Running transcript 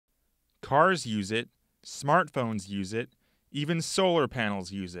Cars use it, smartphones use it, even solar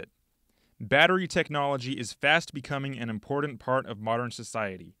panels use it. Battery technology is fast becoming an important part of modern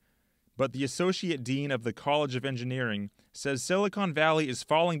society. But the Associate Dean of the College of Engineering says Silicon Valley is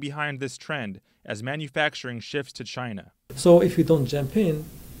falling behind this trend as manufacturing shifts to China. So if we don't jump in,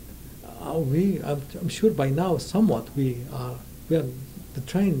 I'm sure by now somewhat we are, the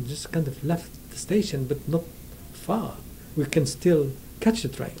train just kind of left the station, but not far. We can still catch the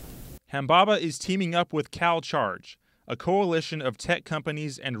train. Hambaba is teaming up with CalCharge, a coalition of tech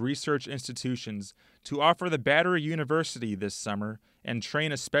companies and research institutions, to offer the Battery University this summer and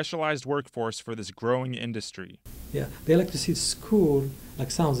train a specialized workforce for this growing industry. Yeah, they like to see school,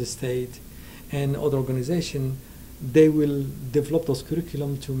 like Sounds Estate and other organization, they will develop those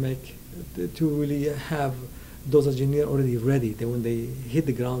curriculum to really have those engineers already ready. When they hit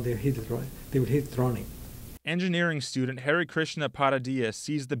the ground, they will hit it running. Engineering student Hari Krishna Padadia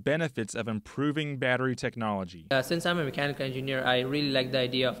sees the benefits of improving battery technology. Since I'm a mechanical engineer, I really like the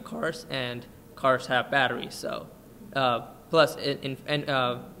idea of cars, and cars have batteries. So, plus,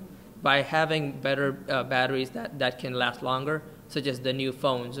 by having better batteries that can last longer, such as the new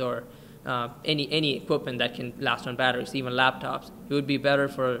phones or any equipment that can last on batteries, even laptops, it would be better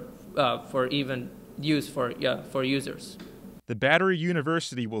for even use for users. The Battery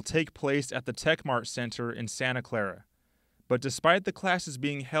University will take place at the TechMart Center in Santa Clara. But despite the classes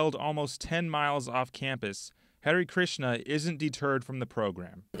being held almost 10 miles off campus, Hari Krishna isn't deterred from the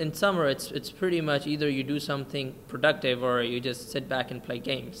program. In summer, it's pretty much either you do something productive or you just sit back and play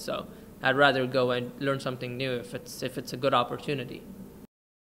games. So I'd rather go and learn something new if it's a good opportunity.